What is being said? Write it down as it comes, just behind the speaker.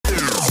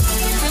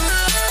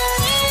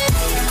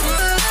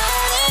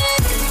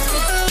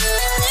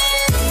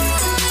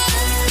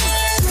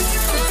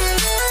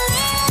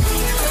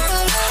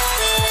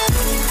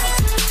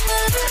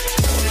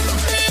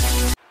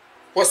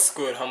What's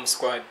good, Hum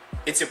Squad?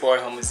 It's your boy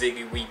Hum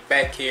Ziggy. We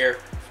back here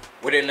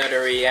with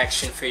another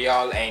reaction for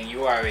y'all, and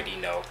you already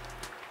know.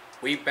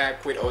 We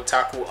back with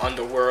Otaku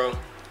Underworld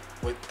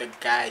with the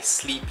guy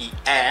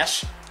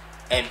SHXT,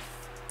 and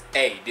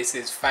hey, this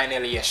is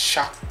finally a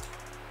shock,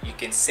 you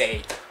can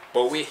say.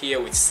 But we're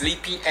here with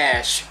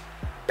SHXT.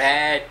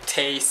 Bad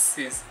taste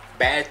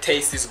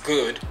is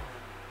good.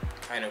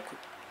 Kind of.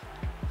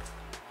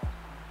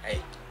 Hey,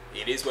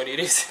 it is what it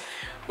is.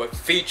 But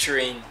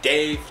featuring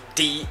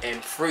DavDee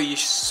and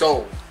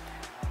FreeSoul.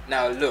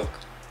 Now look,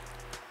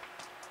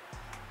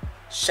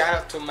 shout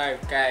out to my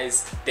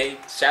guys,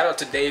 shout out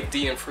to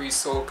DavDee and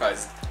FreeSoul,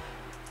 cause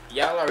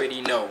y'all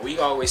already know we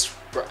always,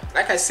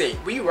 like I say,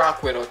 we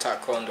rock with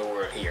Otaku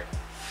Underworld here.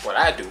 What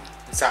I do,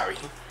 sorry.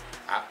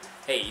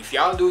 Hey, if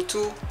y'all do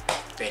too,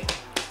 then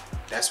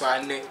that's why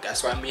me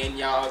and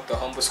y'all, the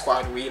Humble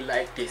Squad, we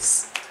like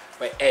this.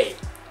 But hey,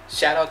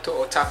 shout out to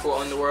Otaku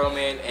Underworld,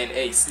 man, and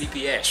hey,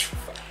 SHXT.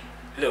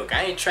 Look,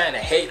 I ain't trying to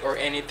hate or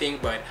anything,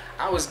 but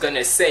I was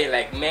gonna say,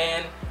 like,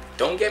 man,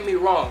 don't get me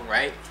wrong,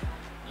 right?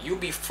 You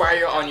be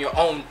fire on your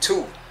own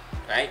too,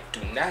 right? Do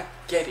not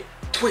get it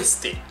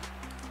twisted.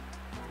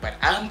 But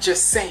I'm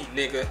just saying,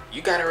 nigga,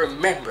 you gotta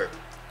remember,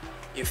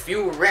 if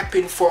you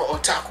repping for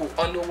Otaku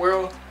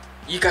Underworld,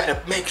 you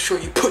gotta make sure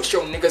you put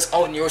your niggas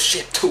on your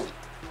shit too.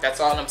 That's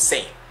all I'm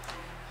saying.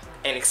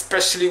 And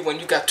especially when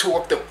you got two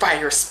of the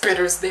fire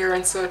spitters there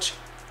and such.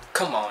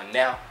 Come on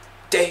now,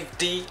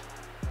 DavDee.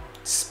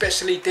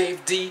 Especially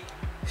DavDee,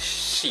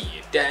 shit,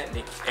 that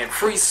nigga, and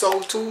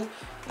FreeSoul too,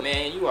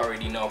 man. You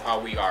already know how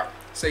we are.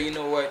 So you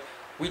know what?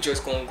 We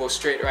just gonna go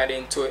straight right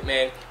into it,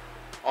 man.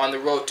 On the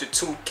road to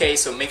 2K,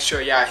 so make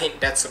sure y'all hit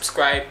that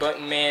subscribe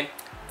button, man.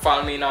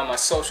 Follow me on all my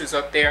socials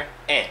up there.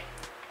 And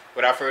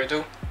without further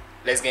ado,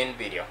 let's get in the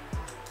video.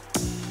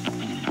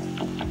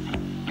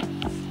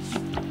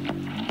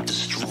 The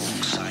strong,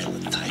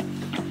 silent type.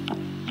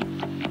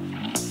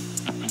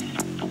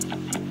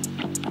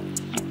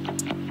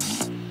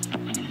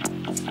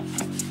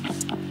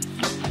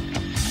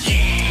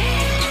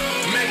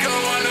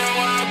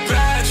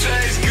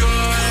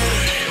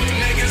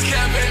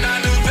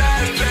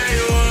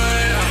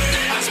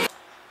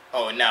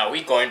 Now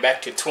we going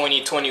back to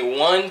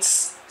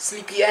 2021's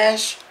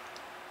SHleepyAsh.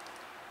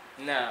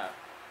 Nah,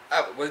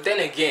 well then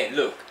again,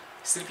 look,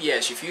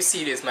 SHleepyAsh, if you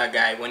see this, my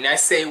guy, when I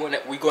say when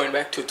we going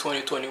back to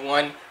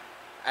 2021,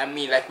 I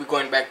mean like we're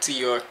going back to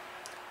your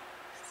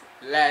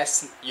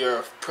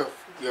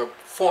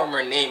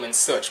former name and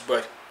such.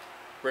 But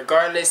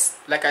regardless,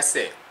 like I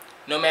said,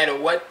 no matter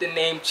what the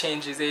name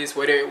changes is,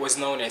 whether it was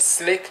known as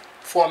Slick,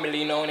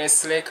 formerly known as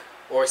Slick,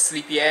 or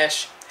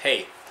SHleepyAsh,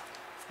 hey,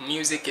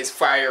 music is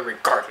fire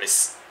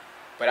regardless.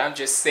 But I'm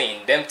just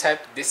saying,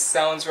 this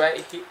sounds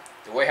right here,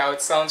 the way how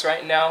it sounds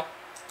right now,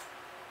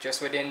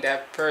 just within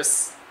that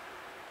first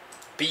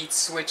beat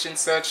switch and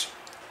such,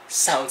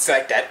 sounds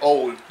like that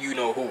old you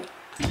know who.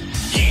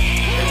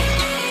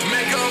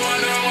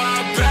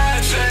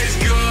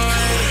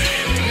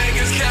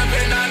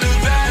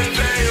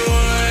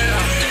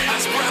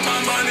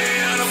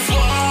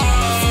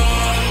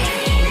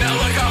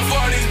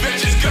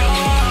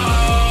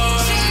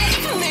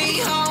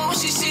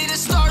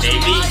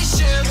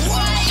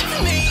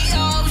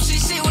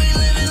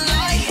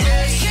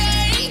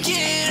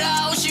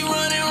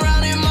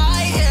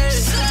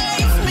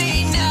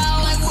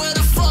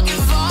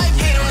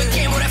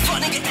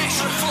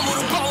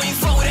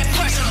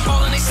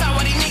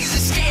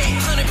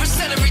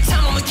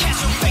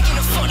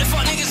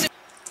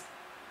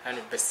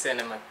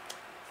 I'ma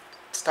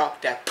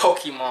stop that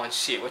Pokemon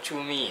shit. What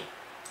you mean?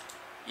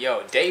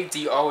 Yo,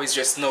 DavDee always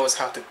just knows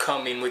how to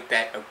come in with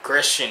that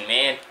aggression,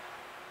 man.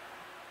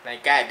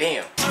 Like,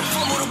 goddamn.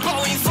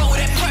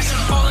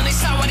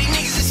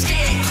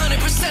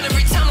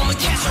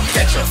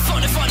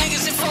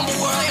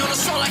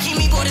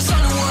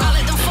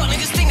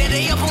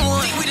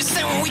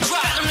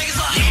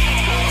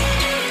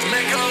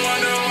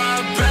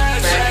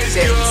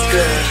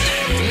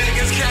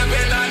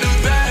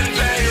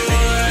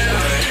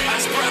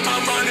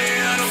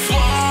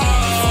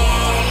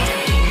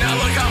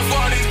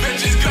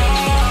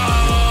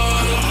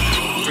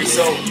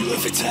 You a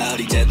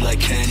fatality, dead like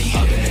Kenny.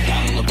 Up in the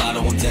bottle, a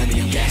bottle, one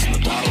demi. I'm gassing the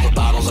bottle, the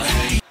bottles are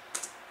hanging.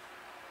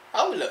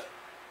 Hold up.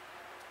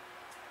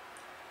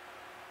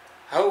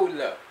 Hold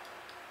up.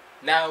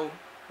 Now,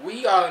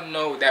 we all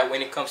know that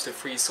when it comes to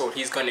FreeSoul,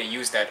 he's gonna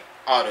use that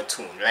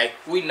auto-tune. Like,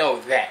 we know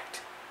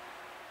that.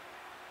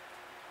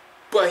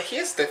 But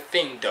here's the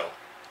thing though.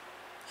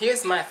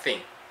 Here's my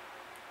thing.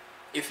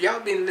 If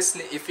you've been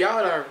listening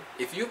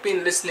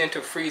to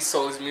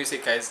FreeSoul's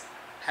music as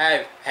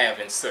have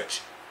and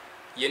such,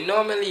 you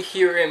normally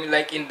hear him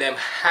like in them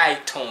high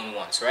tone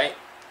ones, right?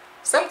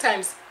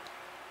 Sometimes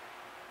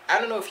I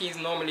don't know if he's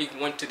normally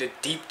went to the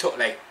deep tone,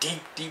 like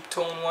deep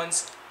tone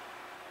ones,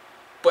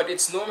 but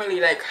it's normally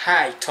like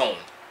high tone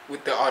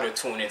with the auto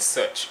tune and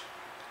such.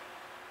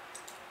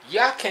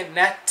 Y'all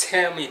cannot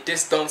tell me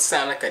this don't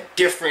sound like a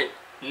different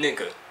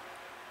nigga.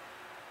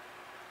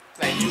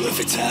 Like, you a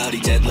fatality,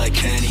 dead like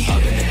Kenny.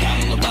 Up in the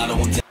bottle, a bottle,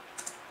 one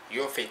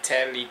You're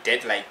fatally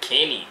dead like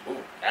Kenny. Ooh,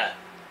 that.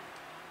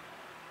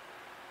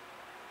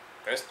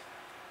 First,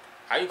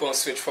 how you gonna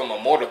switch from a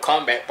Mortal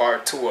Kombat bar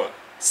to a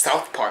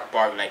South Park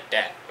bar like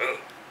that? Ugh.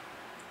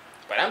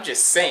 But I'm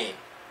just saying,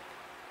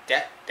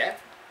 that's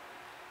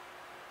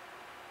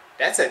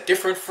a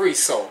different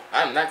FreeSoul.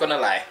 I'm not gonna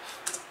lie.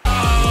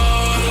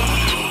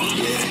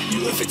 Yeah,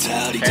 you a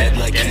fatality, dead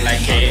like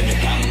Kenny.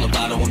 Down on the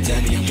bottle, I'm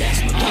Demi. I'm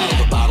gassing the bottle,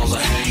 the bottles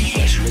are hanging.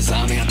 Pressure is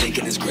on me, I'm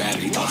thinking it's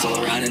gravity. Thoughts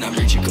all around and I'm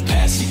reaching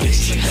capacity.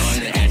 Bitches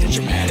annoying and acting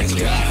dramatic.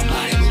 God, I'm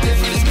lying, but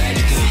different is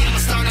magic. I'm a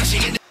star, now she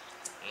can do.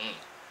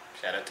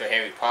 Shout out to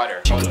Harry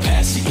Potter.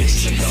 Capacity,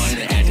 bitches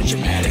annoying and acting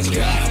dramatic.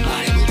 God, I'm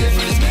lying, but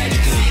different is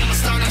magic. I'm a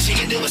star, now she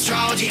can do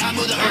astrology. I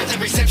move the earth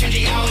and perception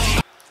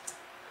geology.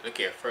 Look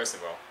here, first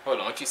of all, hold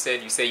on. What you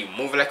said? You say you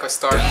move like a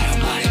star.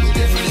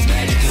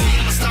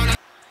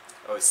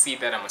 Oh, see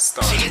that I'm a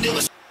star.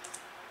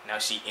 Now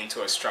she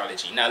into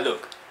astrology. Now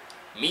look,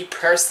 me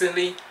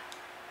personally,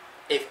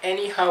 if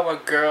anyhow a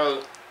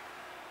girl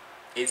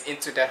is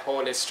into that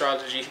whole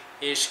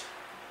astrology-ish,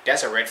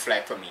 that's a red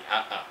flag for me.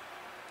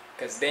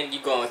 Because then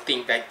you're gonna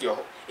think that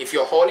if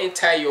your whole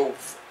entire,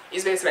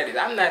 it's basically like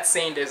this. I'm not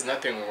saying there's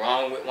nothing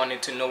wrong with wanting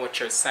to know what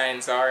your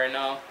signs are and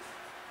all.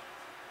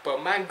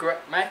 But my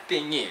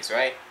thing is,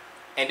 right,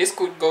 and this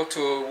could go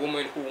to a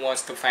woman who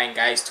wants to find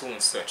guys too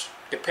and such,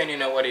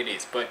 depending on what it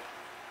is. But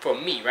for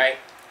me, right,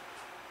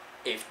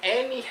 if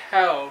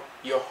anyhow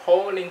your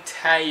whole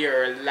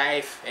entire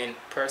life and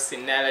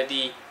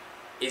personality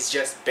is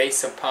just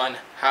based upon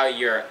how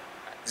your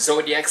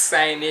zodiac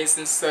sign is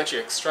and such,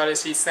 your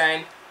astrology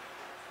sign,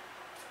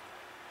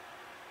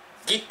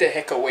 get the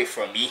heck away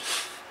from me.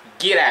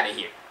 Get out of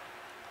here.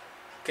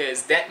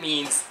 Because that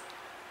means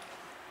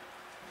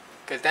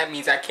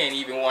I can't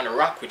even want to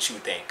rock with you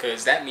then.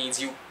 Because that means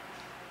you...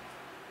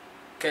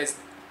 Because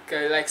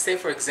like say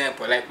for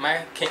example, like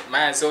my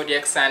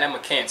zodiac sign, I'm a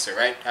Cancer,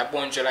 right? I'm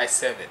born July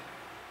 7th.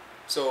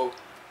 So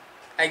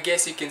I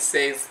guess you can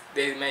say,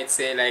 they might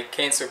say like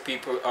Cancer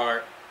people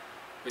are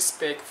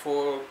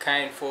respectful,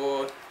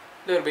 kindful, a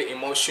little bit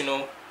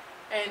emotional.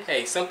 And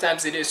hey,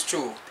 sometimes it is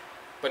true.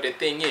 But the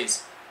thing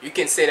is, you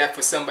can say that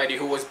for somebody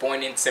who was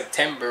born in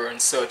September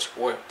and such,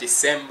 or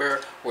December,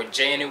 or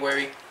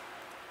January.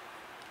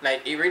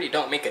 Like, it really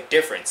don't make a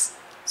difference.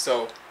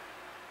 So,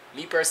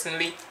 me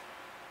personally,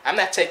 I'm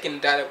not taking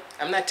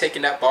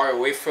that bar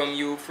away from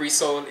you,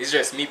 FreeSoul. It's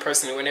just me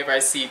personally, whenever I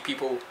see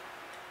people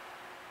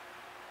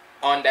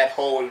on that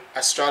whole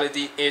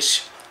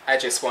astrology-ish, I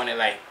just want to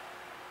like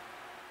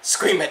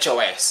scream at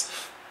your ass.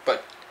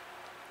 But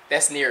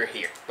that's near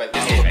here. But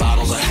all the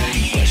bottles are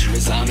hanging. Pressure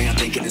is on me, I'm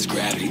thinking it's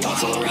gravity.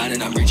 Thoughts all around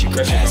and I'm reaching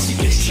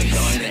capacity. Bitches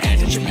annoying and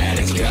acting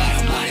dramatic. God,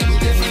 I'm lying, but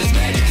different is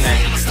magic.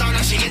 I'm a star,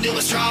 now she can do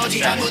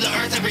astrology. I move the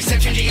earth and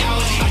perception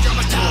geology. I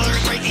drop a dollar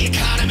and break the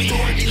economy.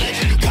 Authority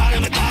legend who got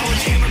him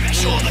mythology. Hammerman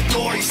show on the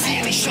door. You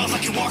see these shows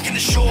like you walking the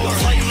shore.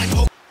 Playing like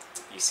poker.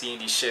 You seeing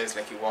these shows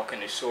like you walking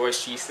the shore.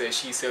 She says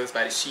she sells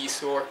by the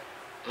seashore.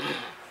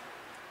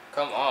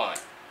 Come on.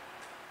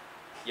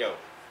 Yo.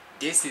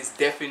 This is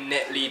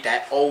definitely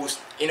that old,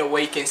 in a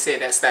way you can say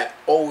that's that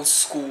old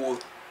school,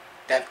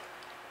 that's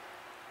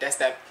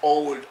that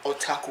old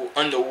otaku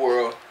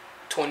underworld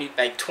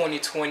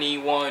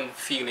 2021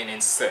 feeling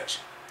and such.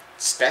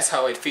 That's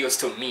how it feels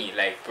to me,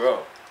 like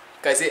bro.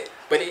 But it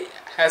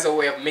has a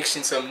way of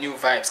mixing some new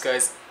vibes,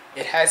 cause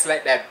it has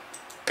like that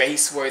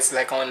bass where it's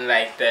like on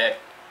like that,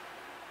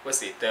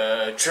 what's it,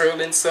 the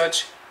drill and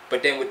such,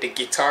 but then with the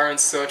guitar and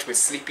such with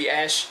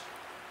SHXT.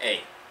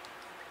 Hey.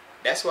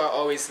 That's why I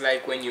always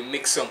like when you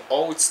mix some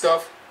old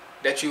stuff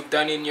that you've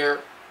done in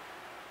your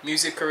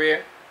music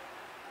career,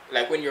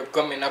 like when you're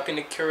coming up in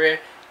the career,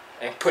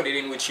 and put it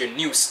in with your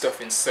new stuff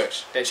and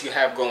such that you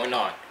have going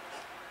on.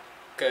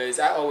 Because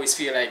I always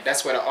feel like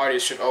that's what an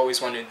artist should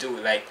always want to do.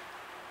 Like,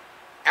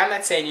 I'm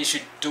not saying you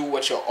should do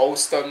what your old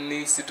stuff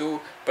needs to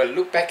do, but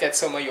look back at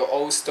some of your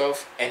old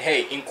stuff and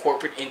hey,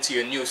 incorporate into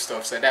your new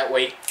stuff, so that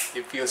way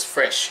it feels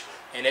fresh.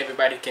 And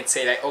everybody can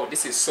say like, oh,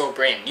 this is so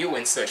brand new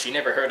and such. You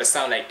never heard a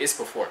sound like this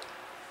before.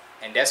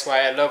 And that's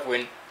why I love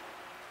when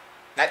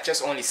not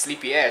just only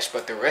SHXT,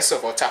 but the rest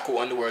of Otaku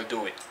Underworld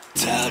do it.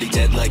 Fatality,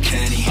 dead like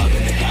Kenny. Up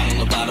in the down on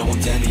the bottle, I'm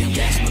Demi. I'm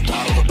gassing the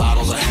bottle, the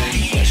bottles are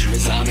hanging. Pressure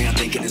is on me, I'm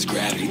thinking it's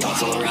gravity.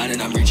 Thoughts all around and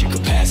I'm reaching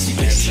capacity.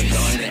 Bitches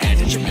annoying and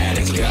acting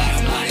dramatic. God,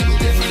 I'm lying, but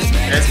different is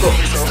magic. Let's go,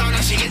 FreeSoul. Star,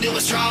 now she can do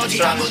astrology.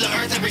 I move the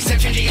earth and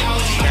perception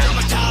geology. I drop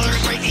a dollar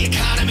and break the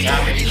economy.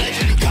 Authority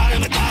legend who got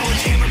him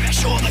mythology. Hammerman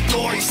show on the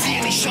door. You see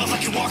these shows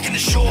like you walking the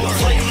shore.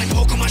 Playing like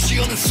Pokemon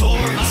shield and sword.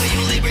 I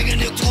see you bring a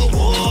nuclear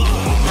war.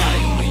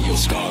 Your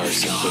scars,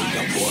 simple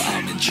young boy,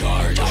 I'm in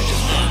charge. I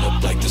just burn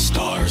up like the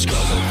stars. Girl,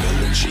 the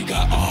villain, she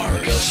got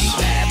art. Girl, she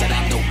bad, but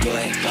I'm no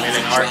good. Guns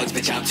and drugs,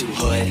 bitch, I'm too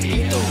hood.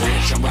 Eat the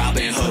rich, I'm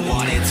Robin Hood.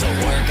 Wanted to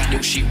work, I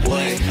knew she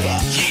would.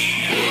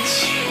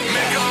 Bitch.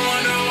 Make her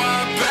wonder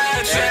why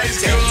bad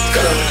tastes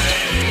good.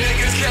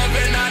 Niggas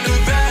capping, I knew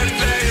that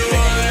they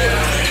would.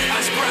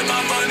 I spread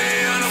my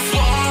money on the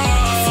floor.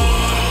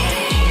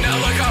 Now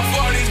look how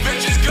far these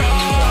bitches go.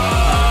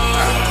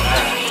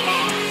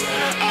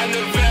 I'm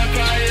the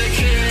vampire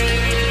king.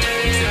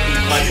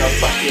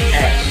 Motherfucking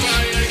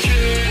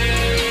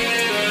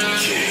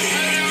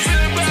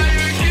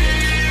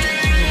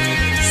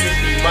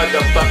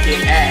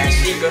motherfucking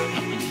ash, nigga.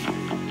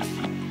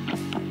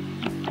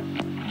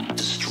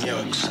 The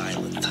strong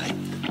silent type.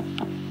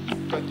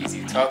 What is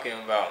he talking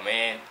about,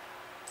 man?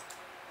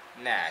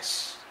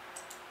 Nash.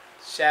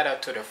 Shout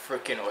out to the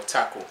freaking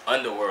otaku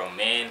underworld,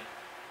 man.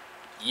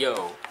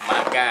 Yo,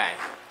 my guy.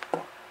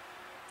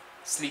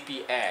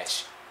 Sleepy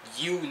Ash.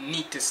 You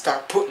need to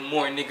start putting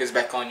more niggas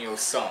back on your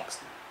songs.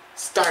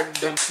 Start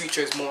them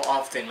features more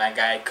often, my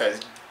guy, cause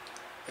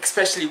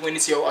especially when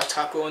it's your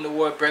otaku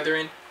underworld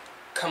brethren.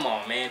 Come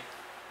on, man.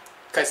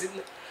 Cause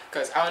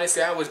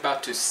honestly, I was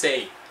about to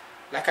say,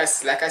 like I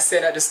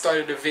said at the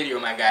start of the video,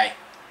 my guy,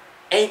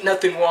 ain't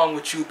nothing wrong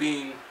with you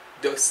being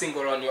the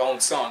singer on your own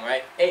song,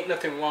 right? Ain't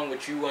nothing wrong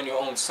with you on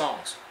your own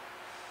songs.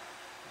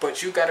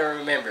 But you gotta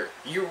remember,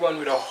 you run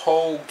with a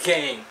whole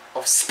gang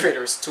of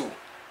spitters too.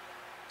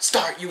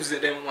 Start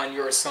using them on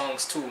your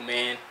songs too,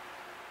 man.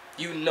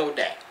 You know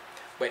that.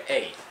 But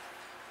hey,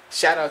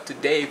 shout out to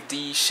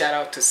DavDee, shout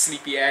out to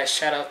SHXT,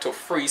 shout out to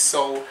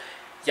FreeSoul.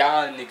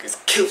 Y'all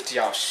niggas killed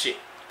y'all shit.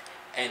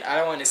 And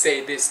I want to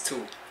say this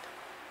too.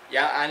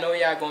 Y'all, I know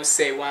y'all gonna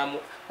say why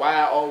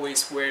I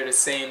always wear the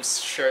same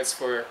shirts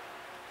for.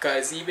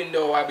 Cause even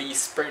though I be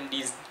sprinting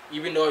these,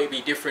 even though it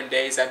be different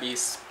days, I be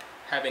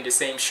having the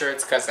same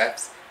shirts. Cause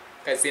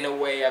in a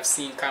way I've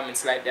seen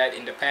comments like that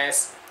in the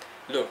past.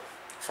 Look,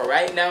 for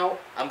right now,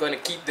 I'm gonna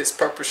keep this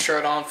purple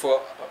shirt on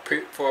for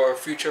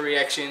future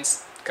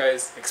reactions.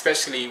 Cause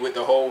especially with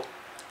the whole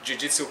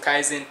Jujutsu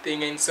Kaisen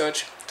thing and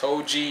such,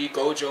 Toji,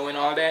 Gojo, and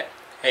all that.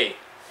 Hey,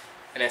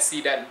 and I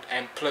see that,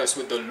 and plus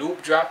with the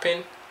loop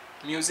dropping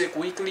music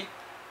weekly.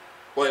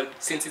 Well,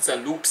 since it's a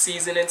loop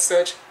season and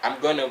such, I'm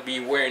gonna be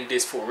wearing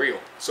this for real.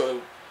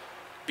 So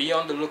be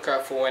on the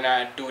lookout for when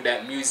I do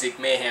that music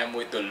mayhem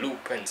with the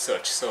loop and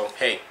such. So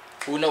hey,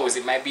 who knows,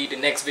 it might be the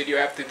next video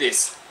after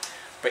this.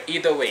 But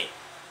either way,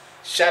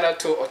 shout out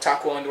to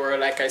Otaku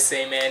Underworld, like I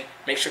say, man.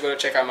 Make sure to go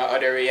check out my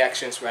other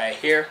reactions right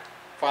here.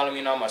 Follow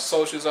me on all my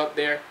socials up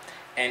there.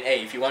 And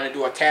hey, if you want to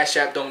do a Cash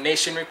App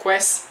donation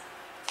request,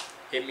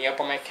 hit me up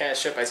on my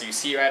Cash App as you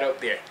see right up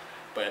there.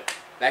 But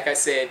like I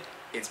said,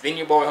 it's been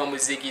your boy Homo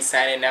Ziggy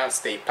signing out.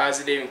 Stay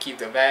positive and keep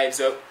the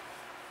vibes up.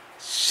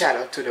 Shout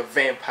out to the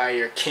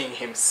Vampire King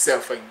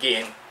himself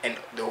again and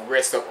the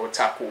rest of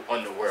Otaku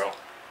Underworld.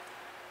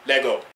 Let go.